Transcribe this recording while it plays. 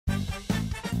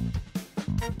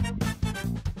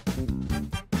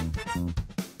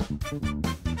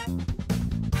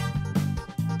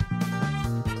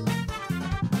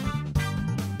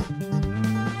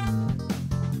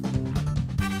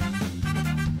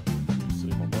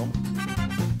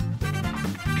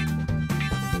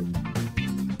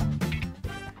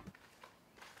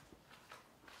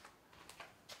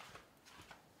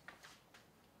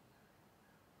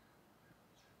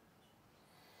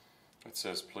It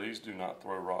says, please do not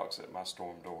throw rocks at my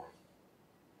storm door.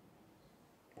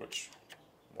 Which,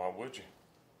 why would you?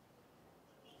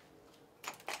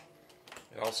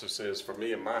 It also says, for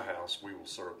me and my house, we will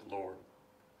serve the Lord.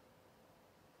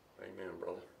 Amen,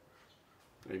 brother.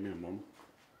 Amen, Mama.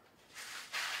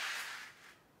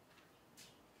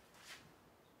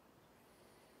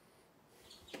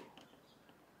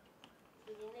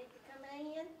 Do you need to come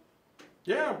in?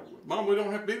 Yeah, Mom, we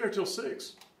don't have to be there till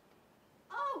 6.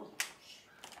 Oh.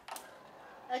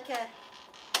 Okay.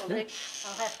 Well, Yeah.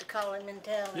 I'll have to call him and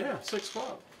tell him. Yeah, 6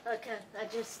 o'clock. Okay, I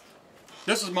just...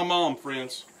 This is my mom,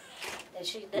 friends.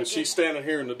 And she's standing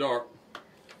here in the dark.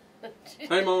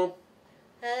 Hey, Mom.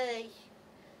 Hey.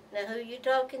 Now, who you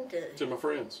talking to? To my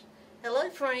friends. Hello,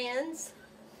 friends.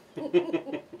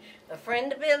 A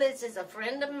friend of Billy's is a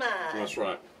friend of mine. That's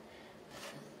right.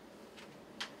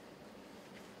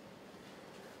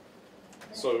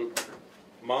 So,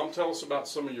 Mom, tell us about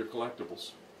some of your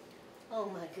collectibles. Oh,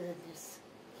 my goodness.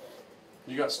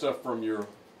 You got stuff from your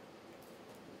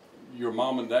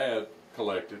mom and dad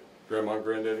collected. Grandma and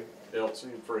Granddaddy, Elsie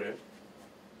and Fred.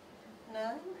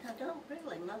 No, I don't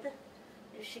really, Mother.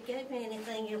 If she gave me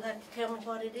anything, you'll have to tell me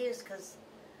what it is,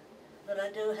 but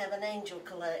I do have an angel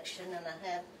collection, and I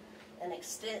have an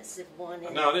extensive one.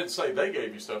 No, I didn't say they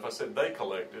gave you stuff. I said they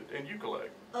collected, and you collect.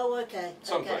 Oh, okay.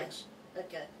 Some okay. things.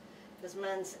 Okay. Because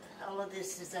mine's, all of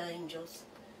this is angels.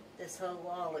 This whole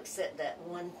wall except that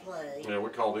one plate. Yeah, we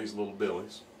call these little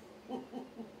Billies.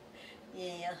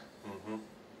 Yeah. Mm-hmm.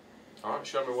 All right,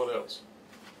 show me what else.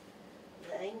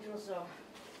 The angels are...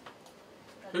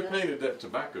 Who painted that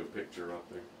tobacco picture right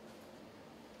there?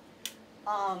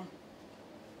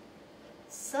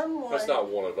 Someone... That's not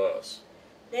one of us.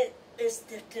 It's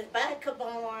the tobacco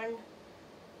barn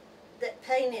that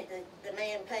painted, the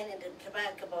man painted the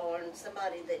tobacco barn,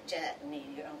 somebody that Jack knew,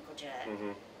 your Uncle Jack.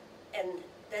 Mm-hmm. And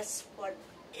that's what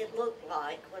it looked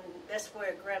like when, that's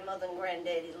where Grandmother and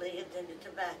Granddaddy lived, in the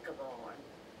tobacco barn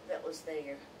that was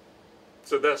there.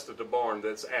 So that's the barn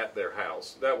that's at their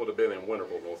house. That would have been in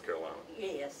Winterville, North Carolina.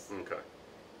 Yes. Okay.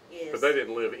 Yes. But they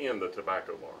didn't live in the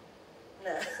tobacco barn.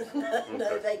 No,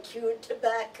 no, they cured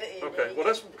tobacco in Okay, it. well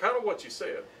that's kind of what you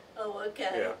said. Oh, okay.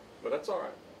 Yeah, but that's all right.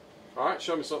 All right,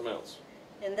 show me something else.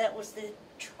 And that was the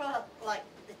truck, like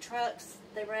the trucks,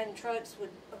 they ran trucks with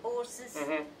horses.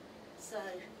 Mm-hmm. So,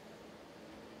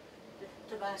 the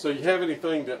tobacco. So you have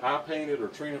anything that I painted or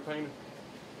Trina painted?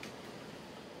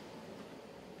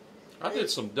 I did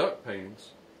some duck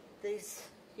paintings. These,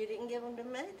 you didn't give them to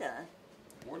me, though.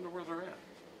 I wonder where they're at.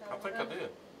 I think I did.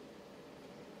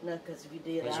 No, because if you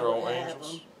did, These I are all would have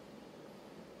angels.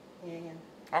 them.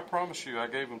 Yeah. I promise you I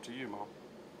gave them to you, Mom.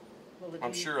 Well,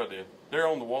 I'm sure I did. They're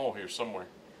on the wall here somewhere.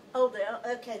 Oh, they're,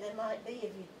 okay, they might be if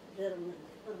you did them,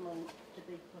 put them on, to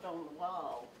be put on the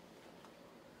wall.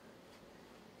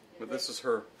 But this is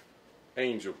her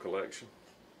angel collection.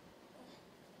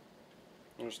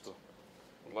 There's the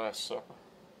Last Supper.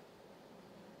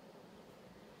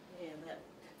 Yeah, that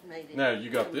made it. Now,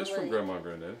 you got this from complete. Grandma and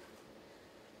Granddaddy.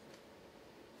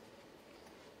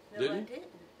 No, Didn't I you? didn't.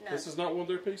 No. This is not one of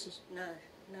their pieces? No,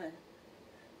 no.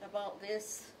 I bought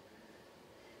this.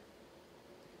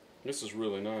 This is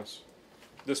really nice.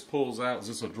 This pulls out. Is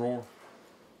this a drawer?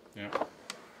 Yeah.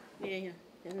 Yeah,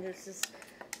 and this is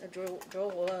a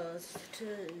drawers too.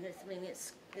 I mean,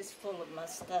 it's full of my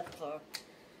stuff for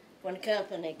when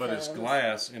company But comes. it's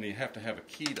glass, and you have to have a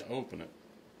key to open it.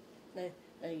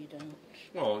 No, you don't.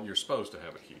 Well, you're supposed to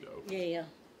have a key to open it. Yeah.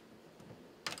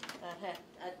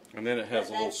 And then it has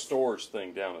a little that's- storage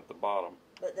thing down at the bottom.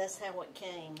 But that's how it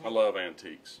came. I love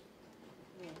antiques.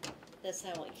 Yeah, that's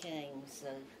how it came. So.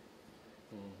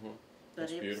 Mm-hmm. But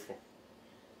That's beautiful.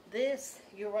 This,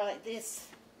 you're right. These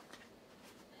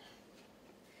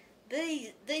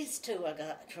two I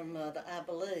got from Mother, I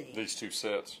believe. These two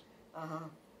sets. Uh-huh.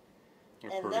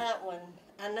 They're And pretty. that one,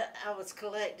 I know I was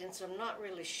collecting, so I'm not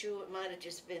really sure. It might have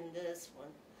just been this one.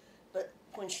 But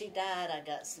when she died, I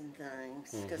got some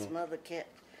things because Mother kept,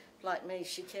 like me,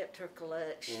 she kept her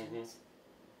collections.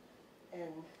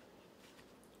 And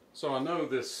So I know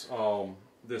this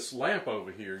this lamp over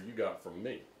here you got from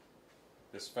me.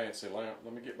 This fancy lamp.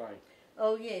 Let me get by you.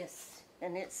 oh yes,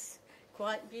 and it's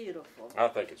quite beautiful. I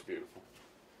think it's beautiful.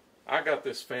 I got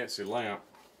this fancy lamp,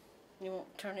 You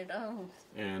won't turn it on.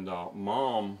 and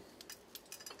Mom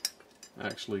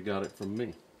actually got it from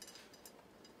me.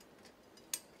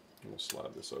 I'm going to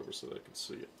slide this over so they can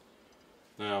see it.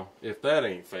 Now, if that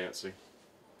ain't fancy,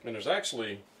 and there's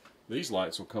actually, these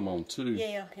lights will come on too.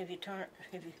 Yeah, everything.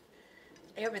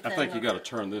 I think you got to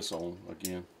turn this on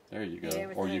again. There you go. Yeah,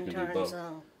 or you everything can do turns both.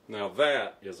 on. Now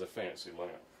that is a fancy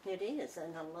lamp. It is,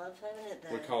 and I love having it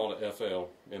there. We call it FL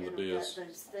in the and disc. I've got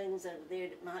those things over there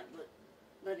that might look,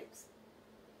 but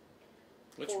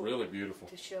it's really beautiful.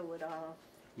 to show it off.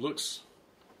 Looks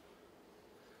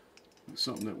like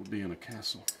something that would be in a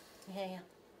castle. Yeah.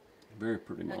 Very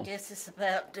pretty, Mom. I guess it's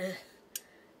about the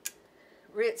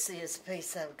ritziest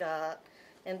piece I've got.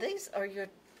 And these are your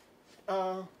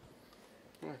son,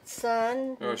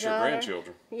 Oh, it's your daughter.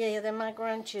 grandchildren. Yeah, they're my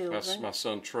grandchildren. That's my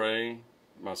son Trey,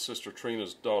 my sister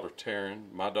Trina's daughter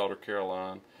Taryn, my daughter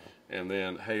Caroline, and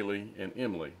then Haley and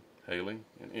Emily. Haley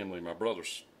and Emily, my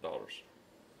brother's daughters.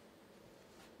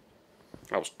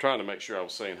 I was trying to make sure I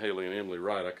was saying Haley and Emily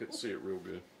right. I couldn't see it real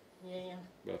good. Yeah.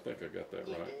 But I think I got that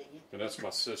You right. do. And that's my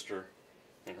sister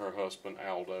and her husband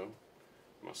Aldo,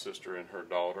 my sister and her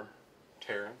daughter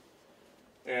Taryn.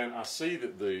 And I see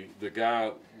that the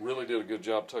guy really did a good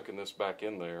job tucking this back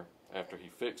in there after he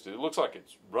fixed it. It looks like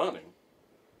it's running.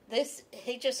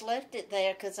 He just left it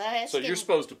there because I asked So him. you're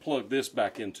supposed to plug this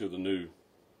back into the new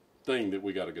thing that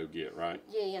we got to go get, right?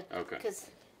 Yeah. Okay. Because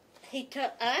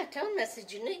I told him, I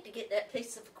said, you need to get that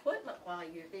piece of equipment while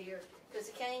you're here. Because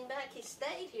he came back, he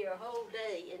stayed here a whole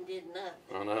day and did nothing.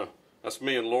 I know. That's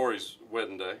me and Lori's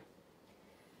wedding day.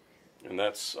 And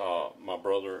that's my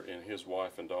brother and his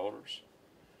wife and daughters.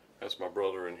 That's my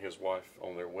brother and his wife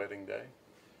on their wedding day.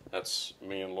 That's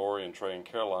me and Lori and Trey and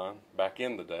Caroline back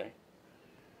in the day.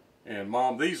 And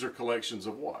Mom, these are collections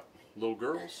of what? Little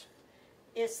girls?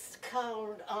 It's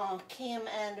called Kim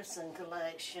Anderson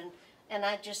Collection. And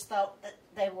I just thought that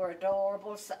they were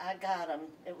adorable, so I got them.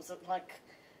 It was like,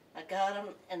 I got them,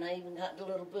 and I even got the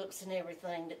little books and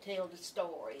everything that tell the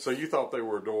stories. So you thought they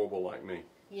were adorable like me?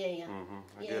 Yeah.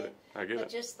 I get it. I get I it.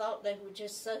 just thought they were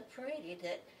just so pretty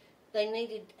that they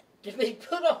needed to be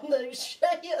put on those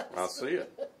shelves. I see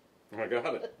it. I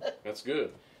got it. That's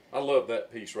good. I love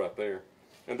that piece right there.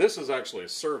 And this is actually a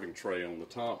serving tray on the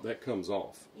top. That comes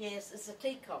off. Yes, it's a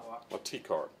tea cart. A tea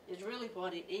cart. It's really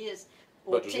what it is.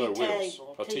 Or But there's no wheels.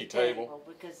 table. A tea table.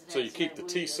 Because it So you has keep no the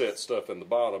tea wheels. set stuff in the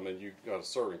bottom and you got a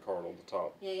serving cart on the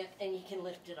top. Yeah, and you can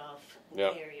lift it off and Yeah,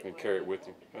 carry it and wherever carry it with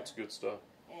you. want to That's go. good stuff.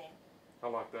 Yeah. I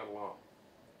like that a lot.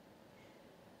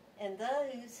 And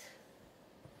those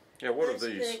Yeah, what are those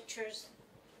these? pictures,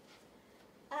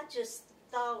 I just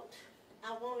thought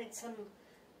I wanted some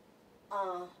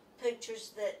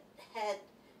pictures that had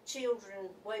children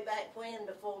way back when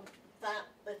before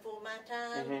my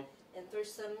time. Mhm. And through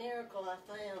some miracle, I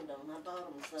found them. I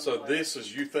bought them somewhere. So this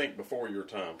is, you think, before your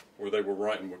time, where they were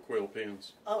writing with quill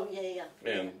pens Oh yeah.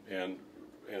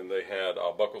 and they had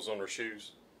buckles on their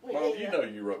shoes. Mom, you Yeah. know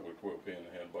you wrote with quill pen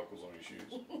and had buckles on your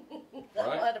shoes. I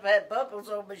Right? might have had buckles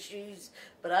on my shoes,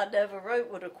 but I never wrote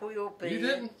with a quill pen. You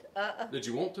didn't? Uh-uh. Did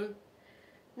you want to?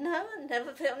 No, I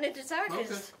never felt any desire.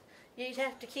 'Cause Okay. you'd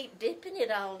have to keep dipping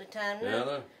it all the time. Yeah, I No.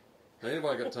 know. Ain't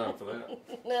anybody got time for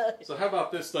that. No. So how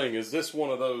about this thing? Is this one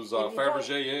of those If you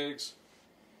Fabergé eggs?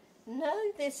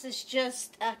 No, this is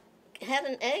just, I had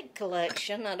an egg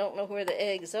collection. I don't know where the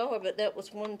eggs are, but that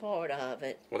was one part of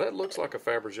it. Well, that looks like a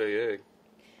Fabergé egg.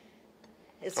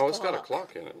 It's Oh, it's got a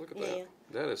clock in it. Look at Yeah. that.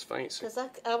 That is fancy. Because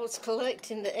I was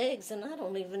collecting the eggs, and I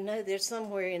don't even know they're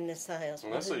somewhere in this house.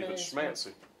 And that's Who even knows?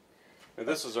 schmancy. And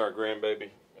this is our grandbaby,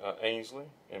 Ainsley,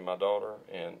 and my daughter,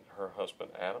 and her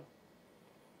husband, Adam.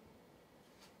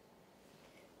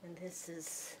 And this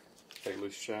is,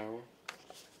 Haley's shower.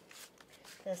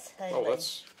 that's Haley. Oh,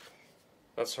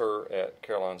 that's her at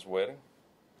Caroline's wedding.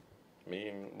 Me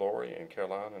and Lori and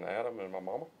Caroline and Adam and my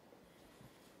mama.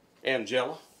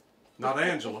 Angella. Not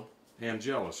Angela.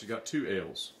 Angella. She got two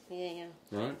L's. Yeah.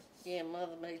 Right? Yeah,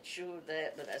 Mother made sure of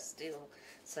that, but I still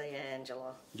say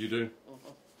Angela. You do?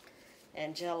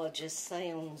 Angela just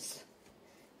sounds,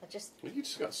 You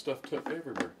just got stuff tucked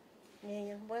everywhere.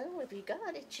 yeah, well, if you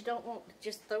got it, you don't want to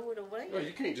just throw it away. Well,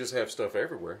 you can't just have stuff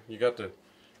everywhere. You got to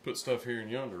put stuff here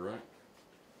and yonder, right?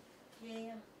 Yeah,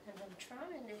 and I'm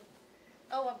trying to,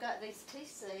 oh, I've got these tea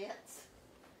sets,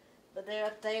 but they're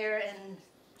up there, and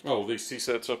Oh, these tea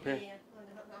sets up yeah, here?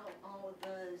 all of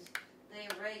those,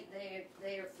 they're right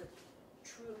there for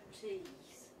true teas.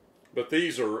 But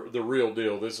these are the real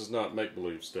deal. This is not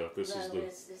make-believe stuff. This No, is the...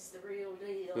 it's the real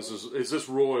deal. Is this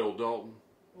Royal Dalton?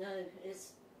 No,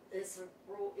 it's pricey.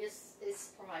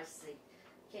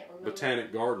 Can't remember.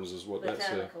 Botanic Gardens is what that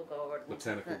said. Botanical Gardens.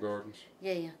 Botanical Gardens.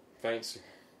 Yeah, Fancy.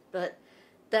 but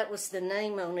that was the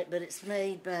name on it. But it's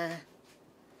made by.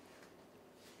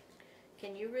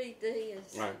 Can you read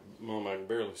these? Right, Mom, I can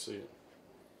barely see it.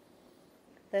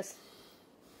 That's.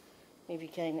 If you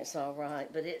can, it's all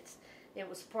right. But it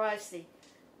was pricey.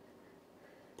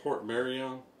 Port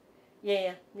Marion.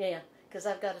 Yeah. Because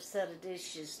I've got a set of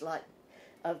dishes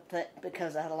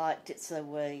because I liked it so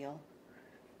well.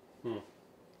 And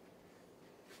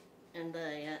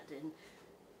I didn't.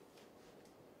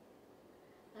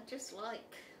 I just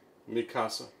like.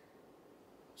 Mikasa.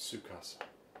 Sukasa.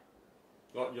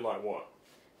 You like what?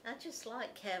 I just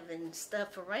like having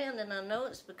stuff around, and I know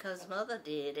it's because Mother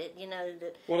did it. You know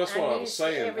that. Well, that's what I was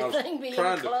saying. I was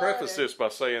trying to preface this by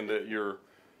saying that you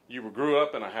grew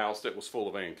up in a house that was full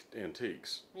of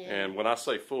antiques, and when I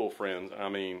say full, friends, I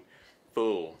mean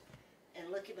full. And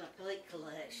look at my plate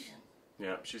collection.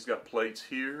 Yeah, she's got plates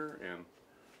here and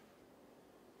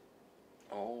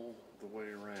all the way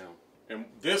around. And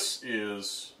this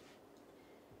is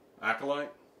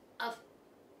Acolyte.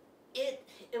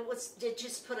 They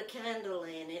just put a candle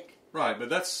in it. Right, but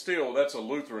that's a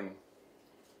Lutheran.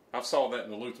 I saw that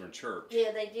in the Lutheran church.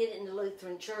 Yeah, they did it in the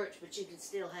Lutheran church, but you can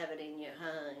still have it in your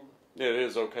home. Yeah, it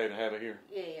is okay to have it here.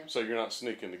 Yeah. So you're not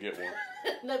sneaking to get one.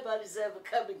 Nobody's ever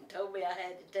come and told me I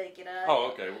had to take it out.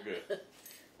 Oh, okay, well, good.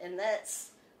 And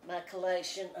that's my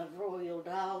collection of Royal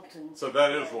Dalton. So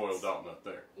that is Royal Dalton up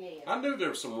there. Yeah. I knew there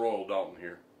was some Royal Dalton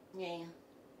here. Yeah.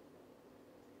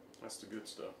 That's the good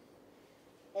stuff.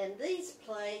 And these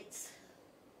plates.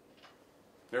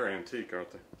 They're antique,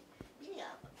 aren't they?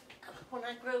 Yeah. When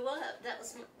I grew up,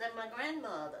 they're my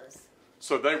grandmother's.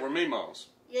 So they were Mima's?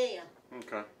 Yeah.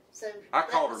 Okay. So I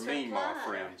called her Mima,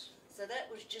 friends. So that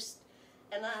was just,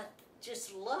 and I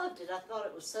just loved it. I thought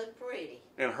it was so pretty.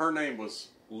 And her name was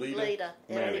Lita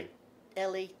Manning.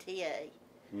 L-E-T-A.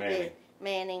 Manning.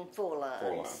 Manning, 4 lines.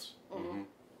 4 lines. Mm-hmm.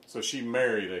 So she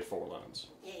married a 4 lines,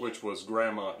 which was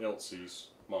Grandma Elsie's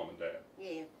mom and dad.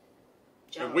 Yeah.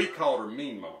 And we called her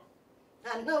Mean Mom.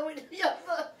 I know it. Yeah.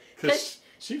 Because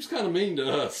she was kind of mean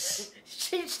to us.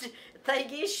 The thing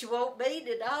is, she won't mean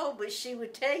at all, but she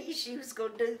would tell you she was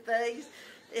going to do things.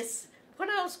 When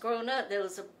I was growing up, there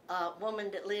was a woman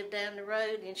that lived down the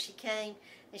road, and she came,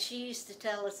 and she used to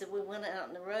tell us that we went out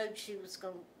on the road, she was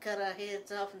going to cut our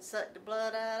heads off and suck the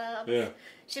blood out of us. Yeah.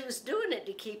 She was doing it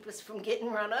to keep us from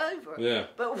getting run over. Yeah.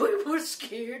 But we were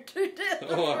scared to death.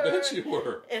 Oh, I bet you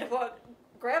were. And what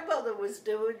Grandmother was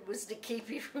doing was to keep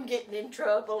you from getting in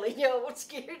trouble, and y'all were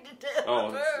scared to death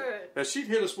of her. And she'd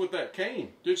hit us with that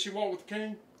cane. Did she walk with the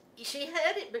cane? She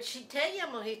had it, but she'd tell you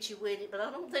I'm going to hit you with it, but I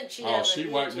don't think she she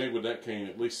whacked me with that cane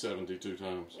at least 72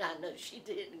 times. I know she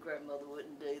did, and Grandmother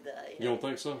wouldn't do that. You don't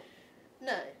think so?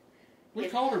 No. We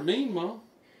called her Mean Mom.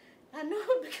 I know,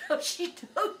 because she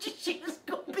told you she was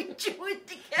going to beat you with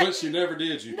the cane. But she never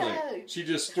did, you think? She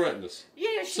just threatened us.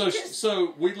 Yeah,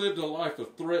 So we lived a life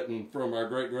of threatening from our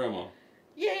great-grandma.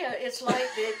 Yeah, it's like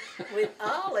that with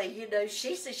Ollie, you know,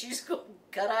 she said she was going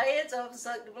to cut our heads off and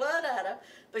suck the blood out of,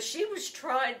 but she was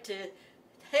trying to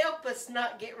help us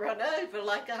not get run over,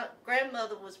 like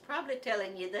Grandmother was probably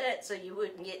telling you that so you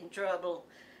wouldn't get in trouble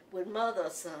with Mother or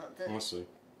something. I see.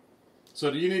 So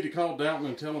do you need to call Dalton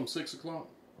and tell him 6 o'clock?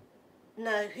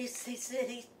 No, he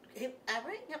said I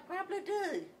reckon I probably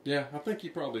do. Yeah, I think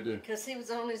you probably do. Because he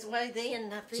was on his way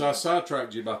then. So I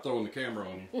sidetracked you by throwing the camera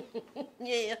on you.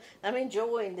 Yeah, I'm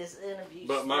enjoying this interview.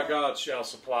 But my God shall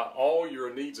supply all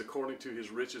your needs according to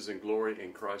his riches and glory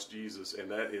in Christ Jesus. And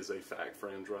that is a fact,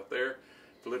 friends, right there.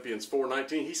 Philippians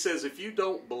 4:19. He says, if you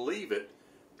don't believe it,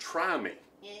 try me.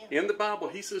 Yeah. In the Bible,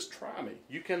 he says, try me.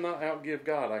 You cannot outgive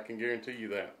God. I can guarantee you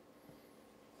that.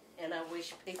 And I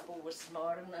wish people were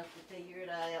smart enough to figure it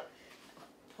out,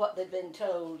 what they've been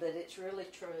told, that it's really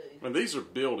true. And these are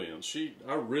built-ins.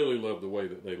 I really love the way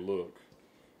that they look.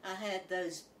 I had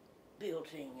those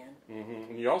built in. Mm-hmm.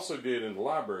 And you also did in the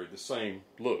library the same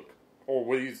look. Or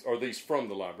are these from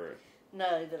the library?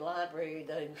 No, the library,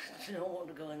 they don't want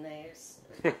to go in there. It's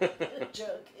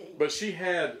junky. But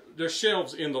there's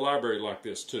shelves in the library like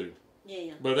this too.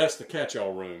 Yeah. But that's the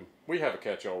catch-all room. We have a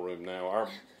catch-all room now. Our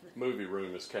movie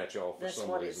room is catch-all for some reason. That's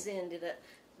what it's ended up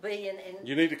being. And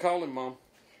you need to call him, Mom.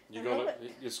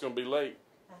 It's going to be late.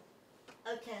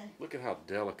 Okay. Look at how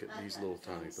delicate these little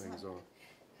tiny things are.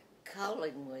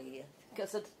 Calling with.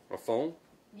 A phone?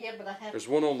 Yeah, but I have. There's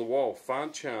one on the wall,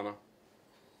 fine china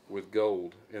with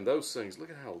gold. And those things, look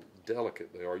at how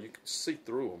delicate they are. You can see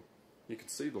through them. You can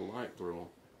see the light through them.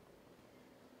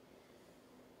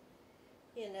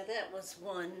 You know, that was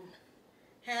one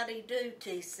Howdy Do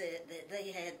tea set that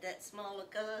they had, that smaller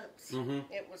cups. Mm-hmm.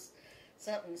 It was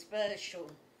something special.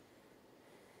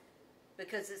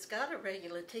 Because it's got a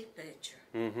regular tea pitcher.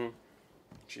 Mm-hmm.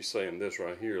 She's saying this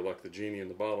right here, like the genie in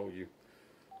the bottle.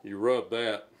 You rub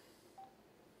that,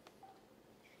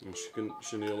 and Shaquille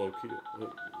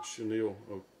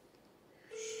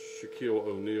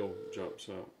O'Neal jumps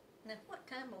out. Now, what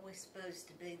time are we supposed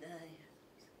to be there?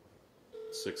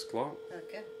 6 o'clock.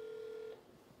 Okay.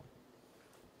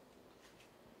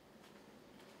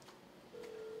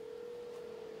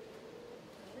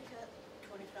 We got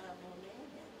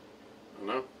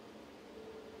No.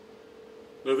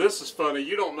 Now this is funny.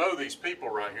 You don't know these people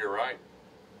right here, right?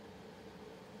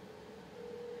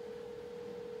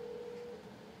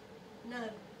 No.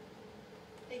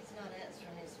 He's not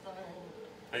answering his phone.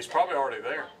 He's probably already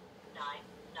there.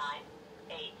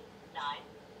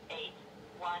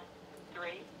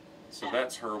 9989813. So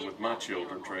that's her with my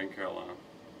children, Trey and Caroline.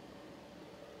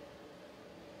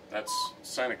 That's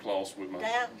Santa Claus with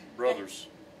my brother's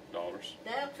daughters.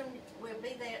 Dalton will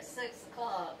be there at 6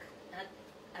 o'clock.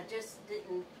 I just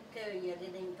didn't tell you. I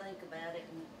didn't even think about it.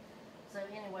 And so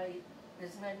anyway,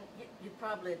 there's no. You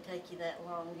probably it'd take you that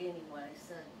long anyway.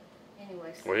 So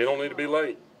anyway. Well, you don't need to be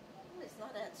late. Well, he's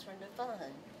not answering the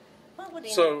phone. Why would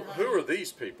he So not who are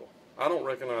these people? I don't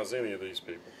recognize any of these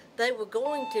people. They were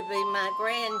going to be my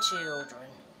grandchildren.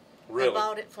 Really? I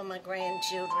bought it for my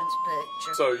grandchildren's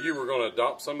picture. So you were going to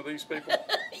adopt some of these people?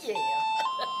 Yeah.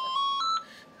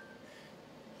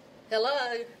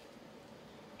 Hello.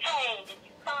 Hey, did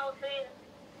you call this?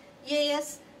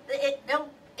 Yes.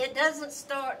 It doesn't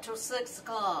start till 6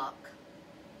 o'clock.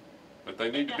 But they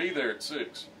need to be there at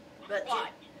 6. But What?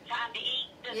 Time to eat?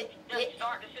 Doesn't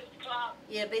start at 6 o'clock?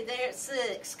 yeah, be there at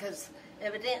 6 because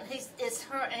evidently it's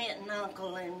her aunt and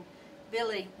uncle, and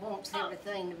Billy wants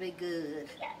everything to be good.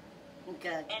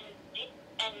 Okay.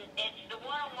 And it's the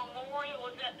one on Memorial.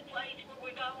 Is that the place where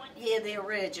we're going? Yeah, the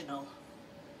original.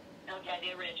 Okay,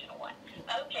 the original one.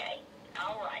 Okay.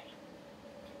 All right.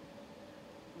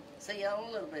 See y'all in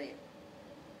a little bit.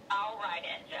 All right,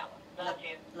 Angela. Love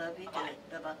you. Love you too.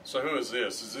 Bye-bye. Bye-bye. So who is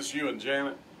this? Is this you and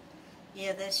Janet?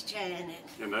 Yeah, that's Janet.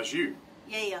 And that's you.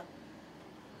 Yeah.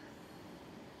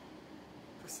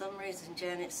 For some reason,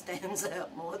 Janet stands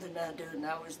out more than I do, and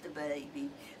I was the baby.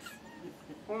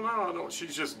 Well, no, I don't.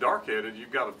 She's just dark-headed.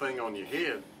 You've got a thing on your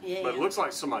head. Yeah. But it looks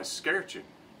like somebody scared you.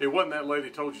 It wasn't that lady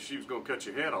told you she was going to cut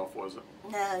your head off, was it?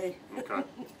 No. Okay.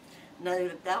 No,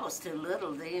 that was too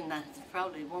little then. I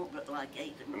probably won't look like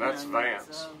 8 or 9 And that's months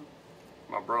Vance. old.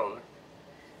 My brother.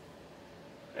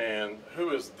 And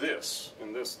who is this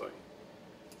in this thing?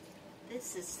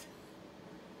 This is,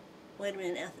 wait a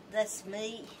minute, that's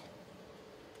me.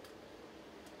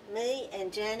 Me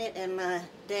and Janet and my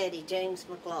daddy, James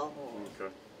McLaughlin.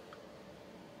 Okay.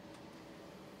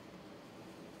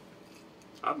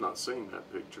 I've not seen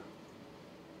that picture.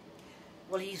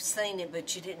 Well, you've seen it,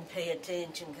 but you didn't pay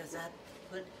attention because I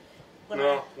put.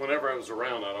 No, whenever I was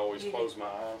around, I'd always You- close my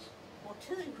eyes. Well,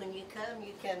 too, when you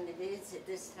come to visit.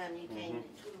 This time you came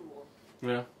to tour.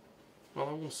 Yeah. Well,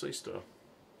 I want to see stuff.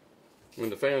 When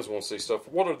the fans want to see stuff,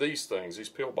 what are these things? These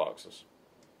pill boxes?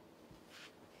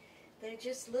 They're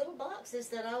just little boxes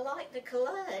that I like to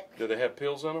collect. Do they have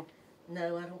pills in them?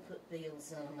 No, I don't put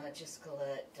bills in them. I just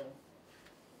collect them.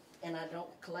 And I don't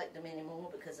collect them anymore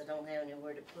because I don't have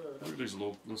anywhere to put Look them. at this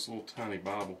little tiny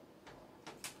Bible.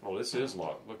 Oh, this is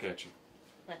locked. Look at you.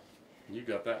 You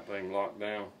got that thing locked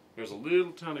down. There's a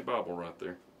little tiny Bible right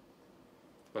there.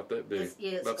 About that big.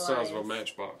 Yeah, it's about the size of a glass.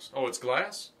 matchbox. Oh, it's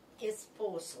glass? It's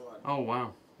porcelain. Oh,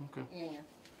 wow. Okay. Yeah.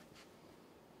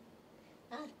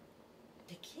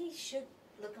 The key should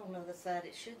look on the other side.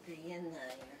 It should be in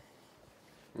there.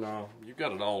 No, you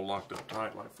got it all locked up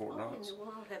tight like Fort What in Knox. the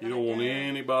world have You I don't want done?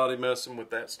 anybody messing with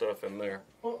that stuff in there.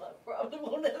 Well, I probably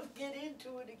won't ever get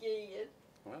into it again.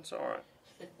 Well, that's all right.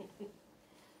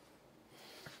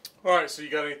 All right, so you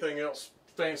got anything else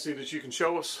fancy that you can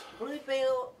show us? Blue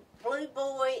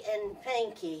Boy, and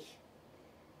Pinky.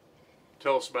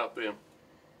 Tell us about them.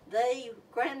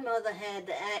 Grandmother had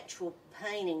the actual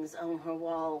paintings on her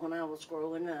wall when I was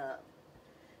growing up.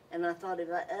 And I thought if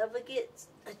I ever get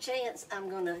a chance, I'm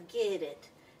going to get it.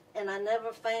 And I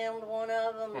never found one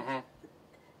of them.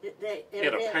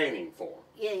 In a painting form.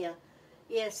 Yeah.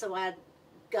 Yeah, so I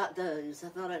got those. I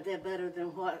thought they're better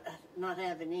than not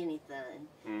having anything.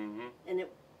 Mm-hmm. And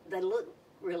they look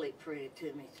really pretty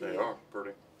to me, too. They are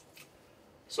pretty.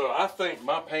 So I think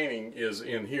my painting is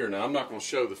in here. Now, I'm not going to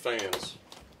show the fans,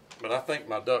 but I think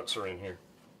my ducks are in here.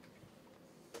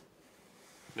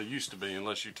 They used to be,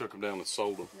 unless you took them down and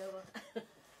sold them. No,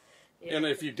 yeah. And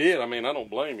if you did, I mean, I don't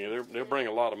blame you. They'll bring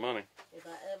a lot of money. If I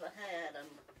ever had them,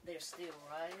 they're still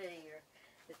right here.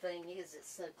 The thing is,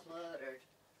 it's so cluttered.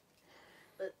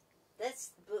 But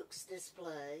that's books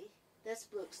display. That's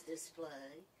books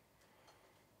display.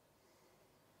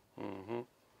 Mm-hmm.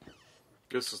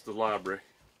 This is the library.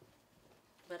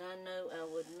 But I know I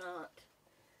would not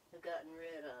have gotten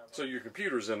rid of it. So your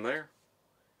computer's in there?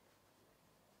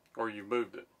 Or you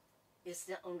moved it? It's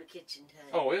on the kitchen table.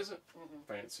 Oh, is it?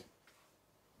 Mm-hmm. Fancy.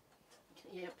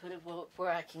 Yeah, put it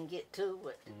where I can get to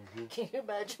it. Can you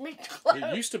imagine me?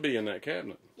 It used to be in that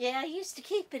cabinet. Yeah, I used to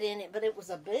keep it in it, but it was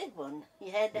a big one.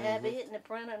 You had to have it and the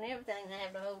printer and everything to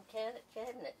have the whole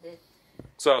cabinet.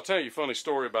 So I'll tell you a funny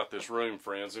story about this room,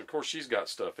 friends. Of course, she's got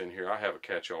stuff in here. I have a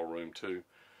catch-all room, too.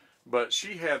 But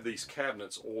she had these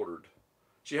cabinets ordered.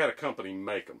 She had a company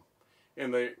make them.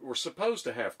 And they were supposed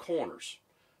to have corners.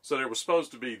 So there was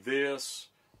supposed to be this,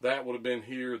 that would have been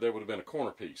here, there would have been a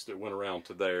corner piece that went around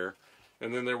to there.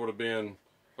 And then there would have been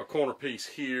a corner piece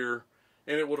here.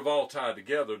 And it would have all tied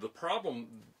together. The problem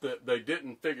that they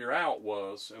didn't figure out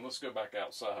was, and let's go back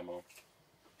outside, Mom.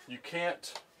 You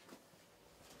can't,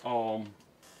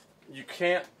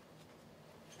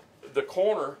 the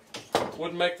corner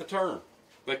wouldn't make the turn.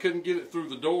 They couldn't get it through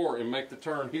the door and make the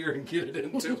turn here and get it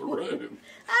into the room.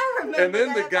 I remember. And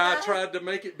then the guy tried to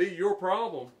make it be your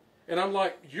problem. And I'm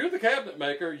like, you're the cabinet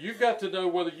maker. You've got to know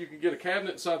whether you can get a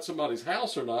cabinet inside somebody's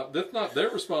house or not. That's not their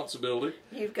responsibility.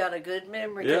 You've got a good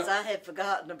memory because I had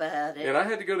forgotten about it. And I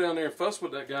had to go down there and fuss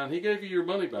with that guy, and he gave you your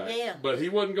money back. Yeah. But he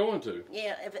wasn't going to.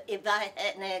 Yeah, if I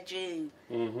hadn't had you,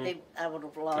 I would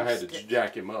have lost it. I had to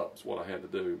jack him up is what I had to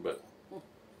do. But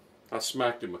I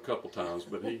smacked him a couple times,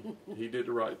 but he did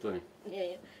the right thing.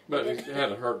 Yeah. But he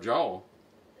had a hurt jaw,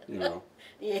 you know.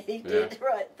 Yeah, he did the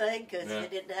right thing because he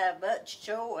didn't have much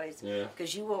choice. Yeah.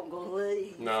 Because you weren't going to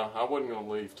leave. No, I wasn't going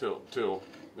to leave till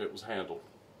it was handled.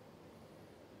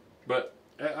 But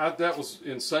that was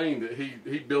insane that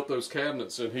he built those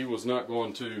cabinets and he was not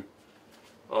going to.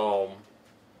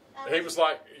 He was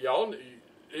like, y'all.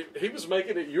 He was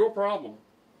making it your problem,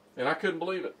 and I couldn't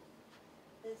believe it.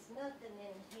 There's nothing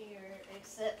in here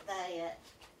except that.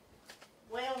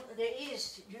 Well, there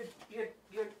is.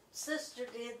 Your sister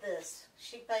did this.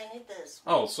 She painted this.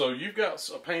 Oh, so you've got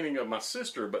a painting of my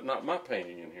sister, but not my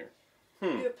painting in here.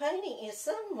 Your painting is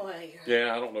somewhere.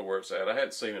 Yeah, I don't know where it's at. I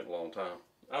hadn't seen it in a long time.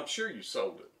 I'm sure you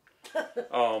sold it.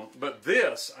 But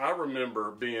this, I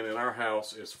remember being in our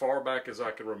house as far back as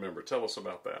I can remember. Tell us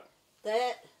about that.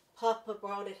 That, Papa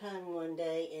brought it home one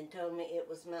day and told me it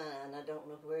was mine. I don't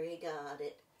know where he got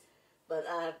it. But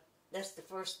that's the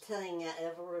first thing I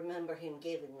ever remember him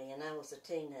giving me, and I was a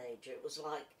teenager. It was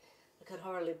like I could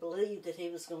hardly believe that he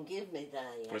was going to give me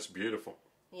that. It's beautiful.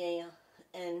 Yeah,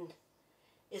 and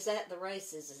It's At the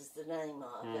Races is the name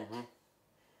of it.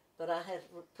 But I have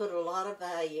put a lot of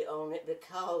value on it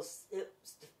because it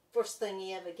was the first thing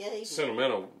he ever gave me.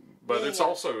 Sentimental, but it's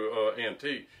also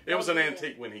antique. It was an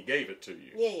antique when he gave it to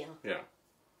you. Yeah. Yeah.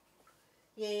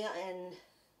 Yeah, and...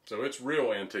 So it's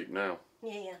real antique now.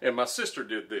 Yeah. And my sister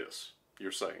did this,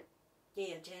 you're saying.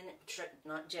 Yeah,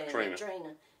 not Janet.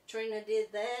 Trina did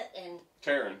that, and...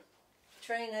 Taryn.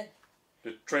 Trina...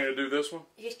 Did Trina do this one?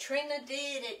 Yeah, Trina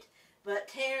did it, but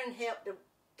Taryn helped to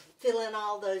fill in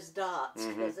all those dots,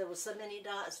 because there was so many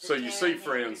dots. So you see,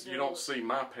 friends, you don't see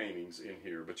my paintings in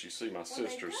here, but you see my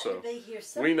sister's. So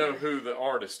we know who the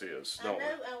artist is, don't we? I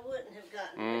know I wouldn't have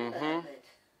gotten rid of it.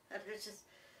 I was just...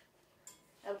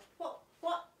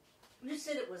 What? You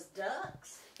said it was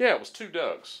ducks? Yeah, it was 2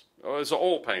 ducks. Oh, it's an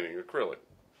oil painting, acrylic.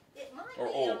 It might Or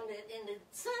be oil. in the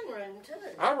sunroom, too.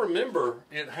 I remember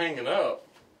it hanging up.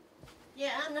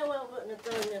 Yeah, I know I wouldn't have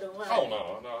thrown it away. Oh,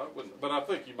 no, I wouldn't. But I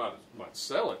think you might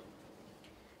sell it.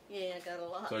 Yeah, I got a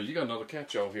lot. So you got another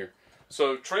catch-all here.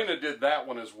 So Trina did that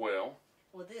one as well.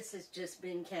 Well, this has just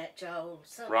been catch-all.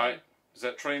 Right? Is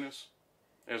that Trina's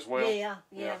as well?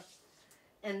 Yeah.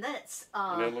 And that's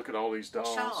and then look at all these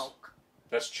dolls. chalk.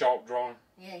 That's chalk drawing?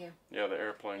 Yeah. Yeah, the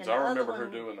airplanes. And I the remember other her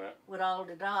one doing that. with all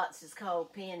the dots is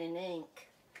called pen and ink.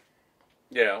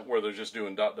 Yeah, where they're just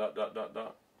doing dot, dot, dot, dot,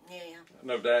 dot. Yeah.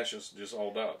 No dashes, just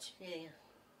all dots. Yeah.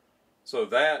 So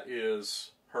that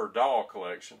is her doll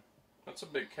collection. That's a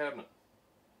big cabinet.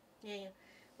 Yeah.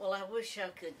 Well, I wish I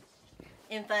could.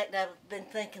 In fact, I've been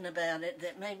thinking about it,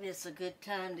 that maybe it's a good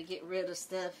time to get rid of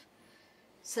stuff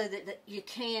so that you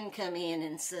can come in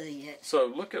and see it.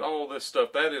 So look at all this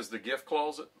stuff. That is the gift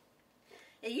closet?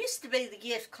 It used to be the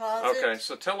gift closet. Okay,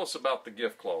 so tell us about the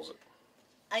gift closet.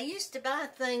 I used to buy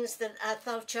things that I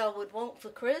thought y'all would want for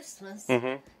Christmas,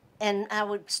 Mm-hmm. and I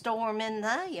would store them in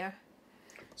there.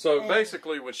 So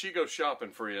basically, when she goes shopping,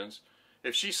 friends,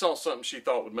 if she saw something she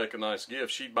thought would make a nice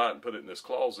gift, she'd buy it and put it in this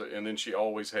closet, and then she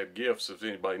always had gifts if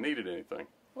anybody needed anything.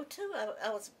 Well, too, I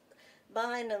was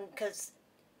buying them because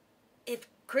if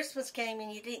Christmas came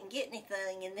and you didn't get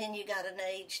anything, and then you got an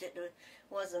age that there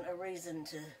wasn't a reason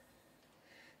to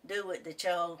do it, that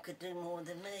y'all could do more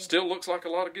than me. Still looks like a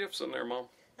lot of gifts in there, Mom.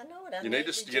 I know it. You need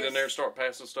to get in there and start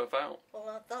passing stuff out. Well,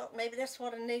 I thought maybe that's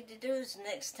what I need to do is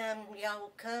next time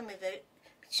y'all come, but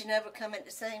you never come at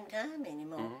the same time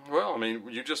anymore. Well, I mean,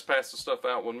 you just pass the stuff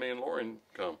out when me and Lauren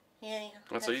come. Yeah.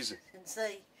 That's easy. And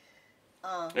see,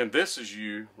 And this is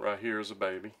you right here as a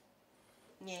baby.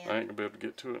 yeah. I ain't gonna be able to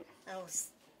get to it.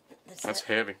 That's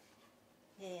heavy.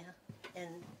 Yeah,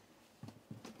 and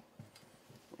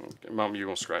Okay, Mom, you're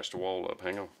gonna scratch the wall up.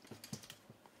 Hang on.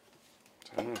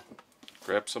 Hang on.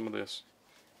 Grab some of this.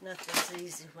 nothing's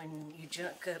easy when you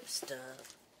junk up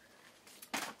stuff.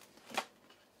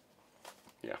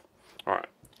 Yeah. All right.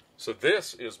 So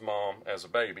this is Mom as a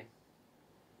baby.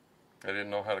 I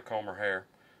didn't know how to comb her hair.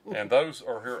 And those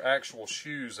are her actual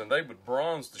shoes, and they would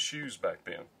bronze the shoes back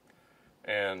then.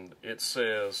 And it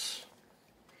says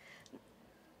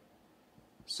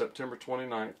September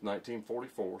 29th,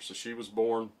 1944. So she was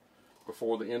born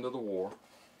before the end of the war.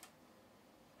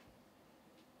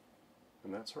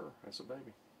 And that's her as a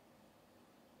baby.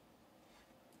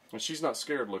 And she's not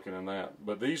scared looking in that.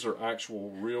 But these are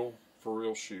actual, real, for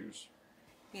real shoes.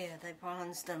 Yeah, they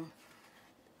bronzed them.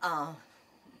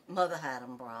 Mother had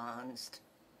them bronzed.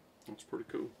 That's pretty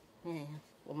cool. Yeah,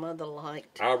 well, Mother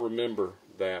liked. I remember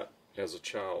that as a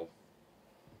child.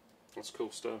 That's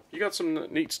cool stuff. You got some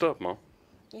neat stuff, Mom.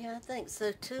 Yeah, I think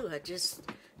so too. I just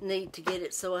need to get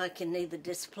it so I can either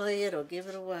display it or give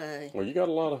it away. Well, you got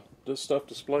a lot of this stuff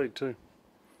displayed too.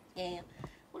 Yeah.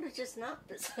 Well, it's just not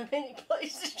that so many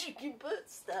places you can put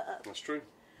stuff. That's true.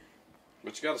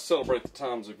 But you got to celebrate the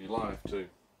times of your life too.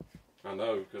 I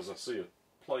know, because I see a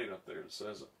plate up there that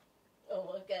says it.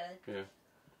 Oh, okay. Yeah.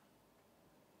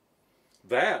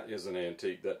 That is an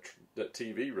antique, that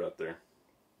TV right there.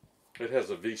 It has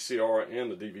a VCR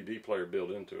and a DVD player built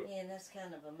into it. Yeah, and that's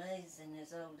kind of amazing,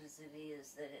 as old as it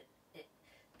is, that it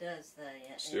does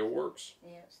that. Still works.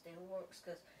 Yeah, it still works,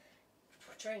 because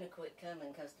Trina quit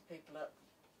coming because the people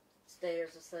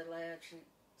upstairs are so loud.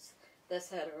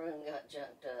 That's how the room got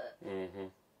junked up. Mm-hmm.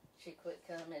 She quit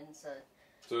coming, so...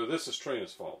 So this is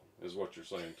Trina's fault, is what you're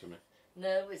saying to me.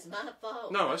 No, it's my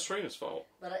fault. No, it's Trina's fault.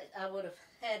 But I would have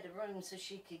had the room so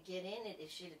she could get in it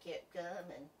if she'd have kept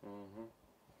coming. Mm-hmm.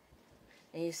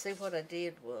 And you see what I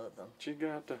did with them. She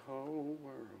got the whole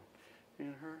world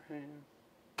in her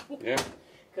hand. Yeah.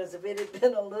 Because if it had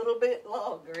been a little bit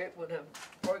longer, it would have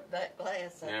broke that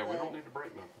glass. Yeah, we don't need to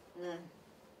break nothing. No.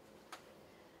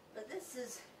 But this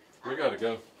is... We got to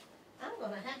go. I'm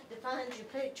going to have to find your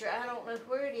picture. I don't know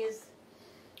where it is.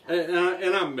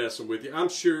 And I'm messing with you. I'm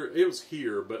sure it was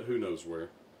here, but who knows where.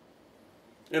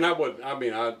 And I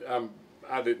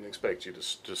didn't expect you to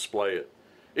display it.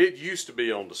 It used to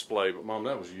be on display, but Mom,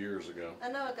 that was years ago. I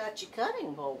know I got your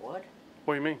cutting board.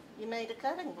 What do you mean? You made a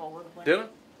cutting board. Did I?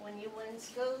 When you were in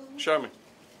school. Show me.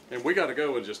 And we got to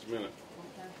go in just a minute.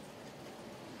 Okay.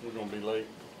 We're going to be late.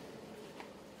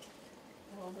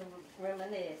 Well, we were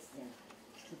reminiscing.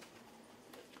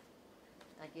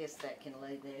 I guess that can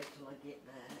lay there till I get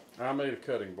back. I made a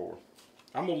cutting board.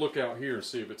 I'm going to look out here and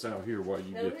see if it's out here while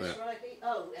you get that. Right here.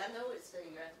 Oh, I know it's there.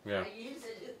 Yeah. I use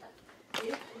it.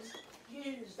 It was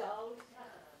used all the time.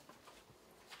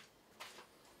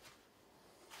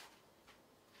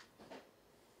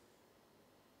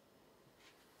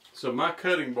 So my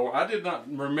cutting board, I did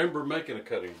not remember making a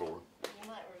cutting board. You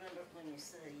might remember it when you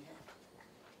see it.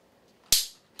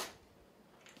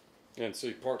 And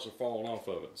see, parts are falling off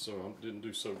of it, so I didn't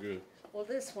do so good. Well,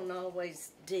 this one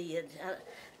always did.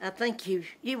 I think you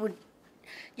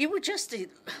were just a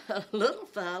little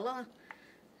fella.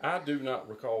 I do not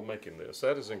recall making this.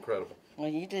 That is incredible. Well,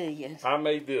 you do, yes. I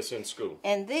made this in school.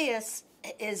 And this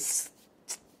is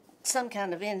some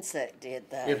kind of insect did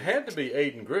that. It had to be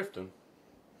Aiden Grifton.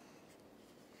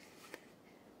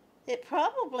 It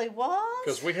probably was.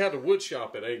 Because we had a wood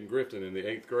shop at Aiden Grifton in the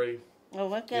 8th grade.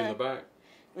 Oh, okay. In the back.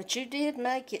 But you did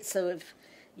make it, so if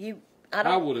you...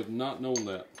 I would have not known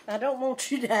that. I don't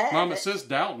want you to have Mom, it says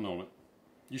Dalton on it.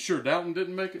 You sure Dalton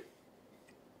didn't make it?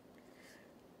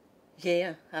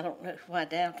 Yeah, I don't know why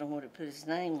Dalton would have put his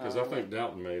name on it. Because I think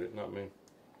Dalton made it, not me.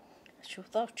 I sure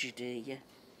thought you did, yeah.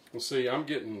 Well, see, I'm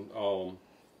getting,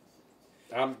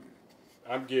 I'm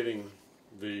getting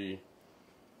the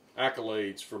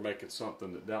accolades for making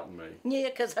something that Dalton made. Yeah,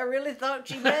 because I really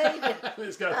thought you made it.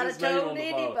 It's got I'd his have name told on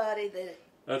the bottom. anybody that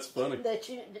That's funny. that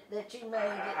you made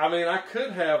it. I mean, I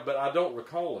could have, but I don't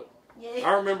recall it. Yeah.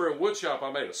 I remember at woodshop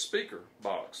I made a speaker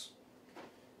box.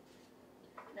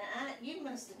 Now, you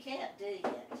must have kept, did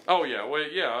you? Oh yeah, well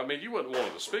yeah. I mean, you wouldn't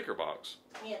want a speaker box.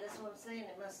 Yeah, that's what I'm saying.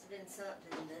 It must have been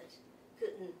something that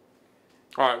couldn't.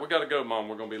 All right, we got to go, Mom.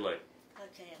 We're gonna be late.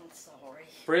 Okay, I'm sorry.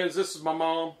 Friends, this is my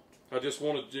mom. I just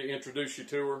wanted to introduce you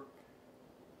to her.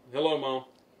 Hello, Mom.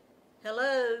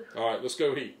 Hello. All right, let's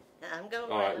go eat. I'm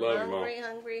going. All right, love you, Mom.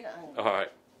 Hungry. All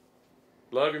right.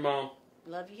 Love you, Mom.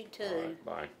 Love you too. All right,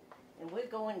 bye. And we're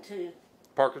going to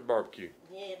Parker's Barbecue.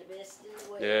 Yeah, the best in the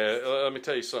West. Yeah, let me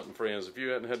tell you something, friends. If you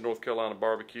hadn't had North Carolina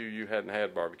barbecue, you hadn't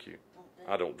had barbecue.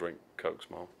 I don't drink Cokes,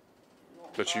 Mom.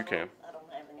 But you can. I don't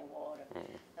have any water.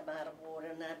 I'm out of water,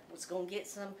 and I was going to get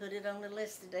some, put it on the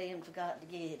list today, and forgot to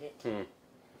get it.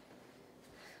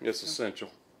 It's essential.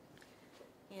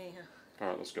 Yeah. All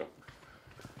right, let's go.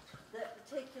 That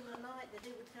particular night that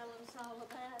he was telling us all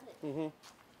about it.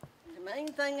 The main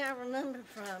thing I remember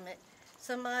from it,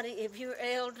 somebody, if you're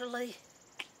elderly,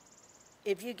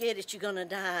 if you get it, you're going to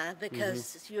die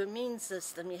because your immune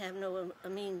system, you have no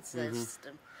immune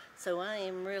system. So I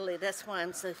am really, that's why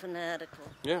I'm so fanatical.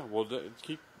 Yeah, well, you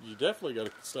definitely got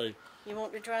to stay. You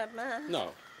want to drive mine?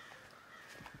 No.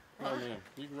 Oh, man,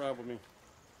 you can ride with me.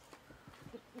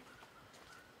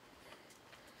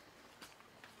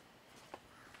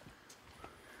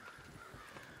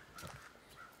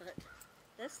 But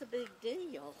that's the big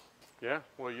deal. Yeah,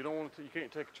 well, you don't want to, you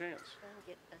can't take a chance. I'll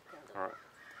get back under. All right,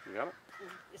 you got it?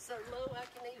 It's so low I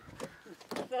can eat.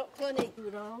 I felt plenty of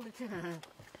it all the time.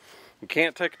 You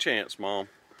can't take a chance, Mom.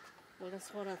 Well,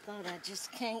 that's what I thought. I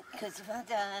just can't, because if I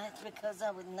die, it's because I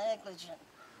was negligent.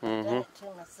 I've done it to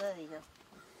myself.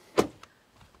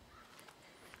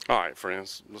 All right,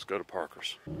 friends, let's go to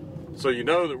Parker's. So you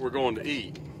know that we're going to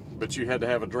eat, but you had to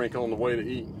have a drink on the way to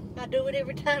eat. I do it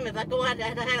every time. If I go out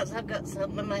of the house, I've got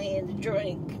something in my hand to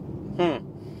drink.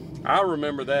 I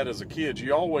remember that as a kid.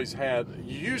 You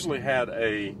usually had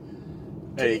a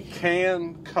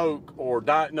canned Coke or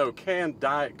canned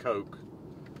Diet Coke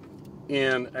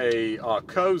in a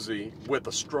cozy with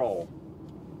a straw.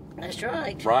 That's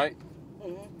right. Right?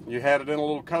 You had it in a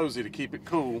little cozy to keep it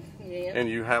cool. Yeah. And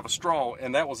you have a straw,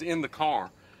 and that was in the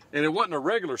car. And it wasn't a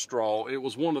regular straw, it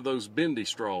was one of those bendy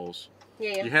straws.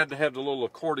 Yeah. You had to have the little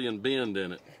accordion bend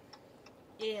in it.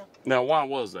 Yeah. Now, why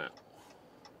was that?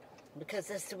 Because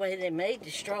that's the way they made the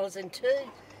straws. And two,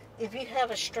 if you have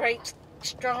a straight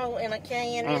straw in a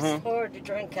can, it's hard to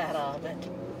drink out of it.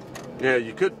 Yeah,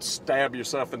 you could stab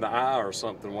yourself in the eye or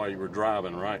something while you were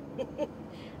driving, right?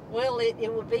 Well,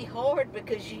 it would be hard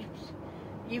because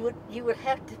you would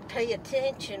have to pay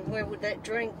attention. Where would that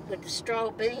drink with the straw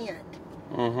bend?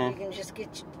 You can just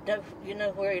you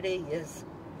know where it is.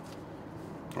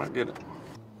 I get it.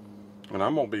 And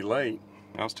I'm gonna be late.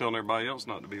 I was telling everybody else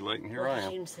not to be late, and here I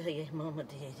am. You can say Mama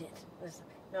did it.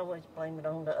 You always blame it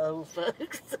on the old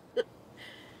folks.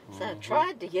 So I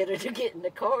tried to get her to get in the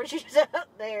car. She's out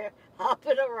there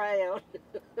hopping around.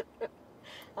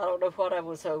 I don't know what I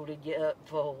was holding you up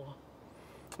for.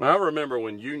 I remember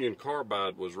when Union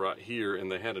Carbide was right here and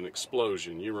they had an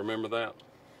explosion. You remember that?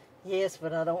 Yes,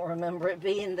 but I don't remember it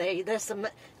being there.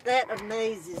 That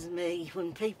amazes me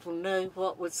when people know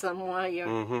what was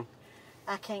somewhere.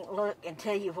 I can't look and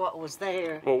tell you what was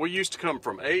there. Well, we used to come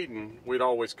from Aden. We'd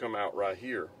always come out right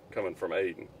here, coming from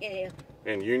Aden. Yeah.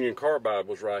 And Union Carbide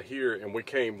was right here, and we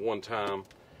came one time,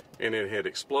 and it had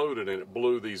exploded, and it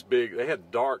blew these big, they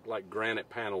had dark, like granite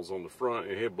panels on the front,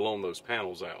 and it had blown those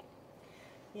panels out.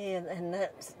 Yeah, and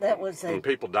that was and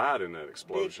people died in that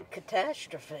explosion. Big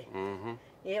catastrophe.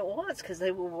 Yeah, it was, because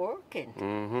they were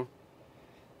working.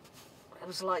 It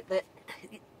was like that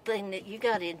thing that you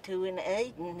got into in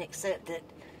Aden, except that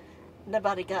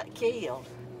nobody got killed.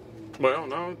 Well,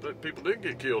 no, people did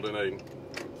get killed in Aden.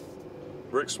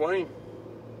 Rick Swain.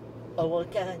 Oh,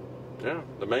 okay. Yeah,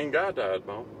 the main guy died,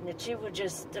 Mom. That you were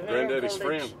just a Granddaddy's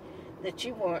miracle friend. that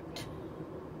you weren't.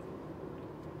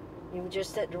 You were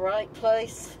just at the right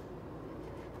place.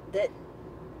 That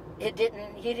you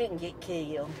didn't get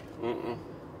killed. I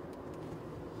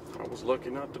was lucky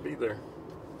not to be there.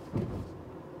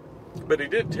 But he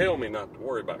did tell me not to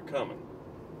worry about coming.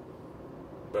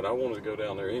 But I wanted to go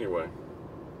down there anyway.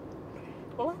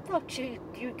 Well, I thought you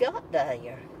got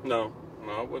there. No,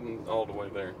 I wasn't all the way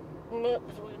there. Well,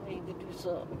 we need to do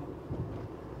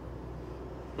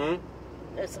something.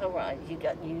 That's all right. You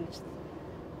got used.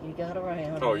 You got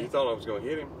around. Oh, you thought I was going to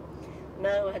hit him?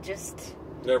 No, I just...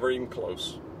 Never even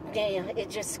close. Yeah, it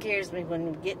just scares me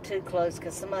when we get too close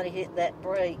because somebody hit that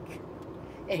brake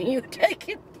and you're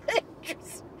taking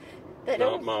pictures.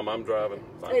 No, Mom, I'm driving.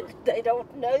 They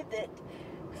don't know that.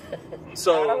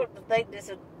 So, I don't think there's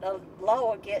a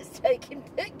law against taking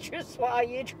pictures while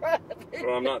you're driving.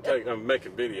 Well, I'm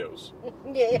making videos.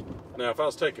 Yeah. Now, if I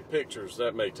was taking pictures,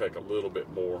 that may take a little bit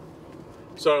more.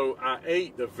 So, I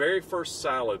ate the very first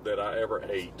salad that I ever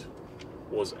ate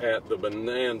was at the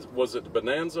Bonanza. Was it the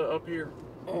Bonanza up here?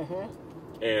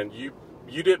 And you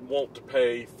didn't want to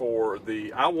pay for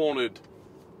I wanted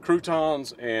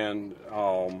croutons and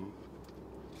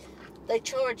they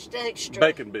charged extra.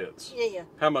 bacon bits. Yeah.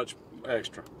 How much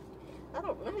extra? I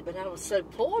don't know, but I was so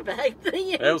poor back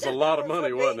then. That was a lot of money,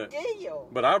 a wasn't big it? Deal.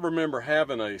 But I remember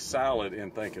having a salad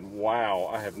and thinking, wow,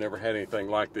 I have never had anything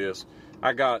like this.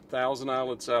 I got Thousand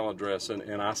Island salad dressing,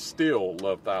 and I still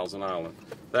love Thousand Island.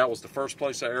 That was the first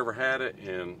place I ever had it,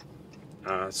 and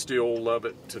I still love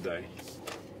it today.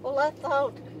 Well, I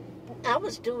thought I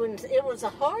was doing, it was a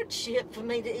hardship for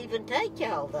me to even take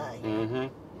y'all there. Mm-hmm.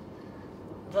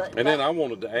 But then I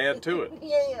wanted to add to it.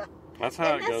 Yeah. That's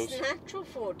how and it goes. That's natural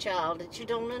for a child, that you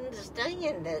don't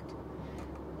understand that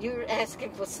you're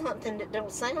asking for something that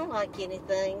don't sound like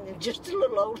anything, and just a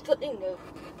little old thing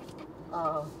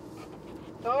of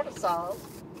tartar sauce.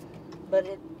 But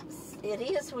it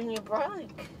is when you're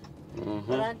broke.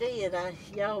 Mm-hmm. But I did. I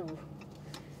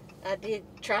did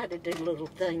try to do little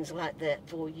things like that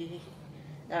for you.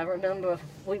 I remember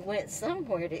we went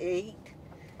somewhere to eat,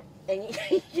 and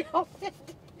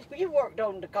you worked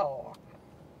on the car.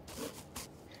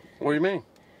 What do you mean?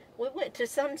 We went to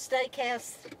some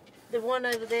steakhouse, the one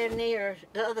over there near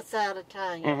the other side of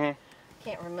town. Mm-hmm.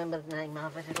 Can't remember the name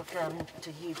of it. It'll come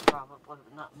to you probably, but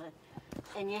not me.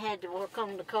 And you had to work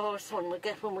on the car, so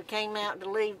when we came out to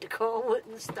leave, the car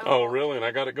wouldn't start. Oh, really? And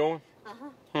I got it going?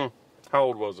 Uh-huh. How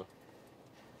old was I?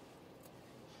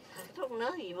 I don't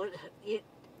know.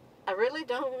 I really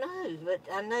don't know, but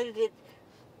I know that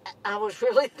I was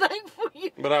really thankful you.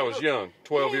 But I was young,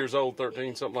 12 years old,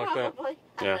 13, something like that. Probably.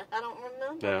 Yeah. I don't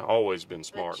remember. Yeah, always been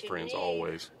smart, But you friends, knew.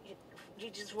 always.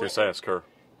 You just Just went ask her.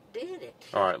 and did it.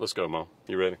 All right, let's go, Mom.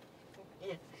 You ready?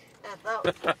 Yeah. I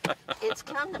thought it's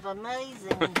kind of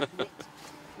amazing that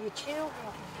your children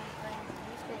can do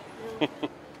things that you can't do.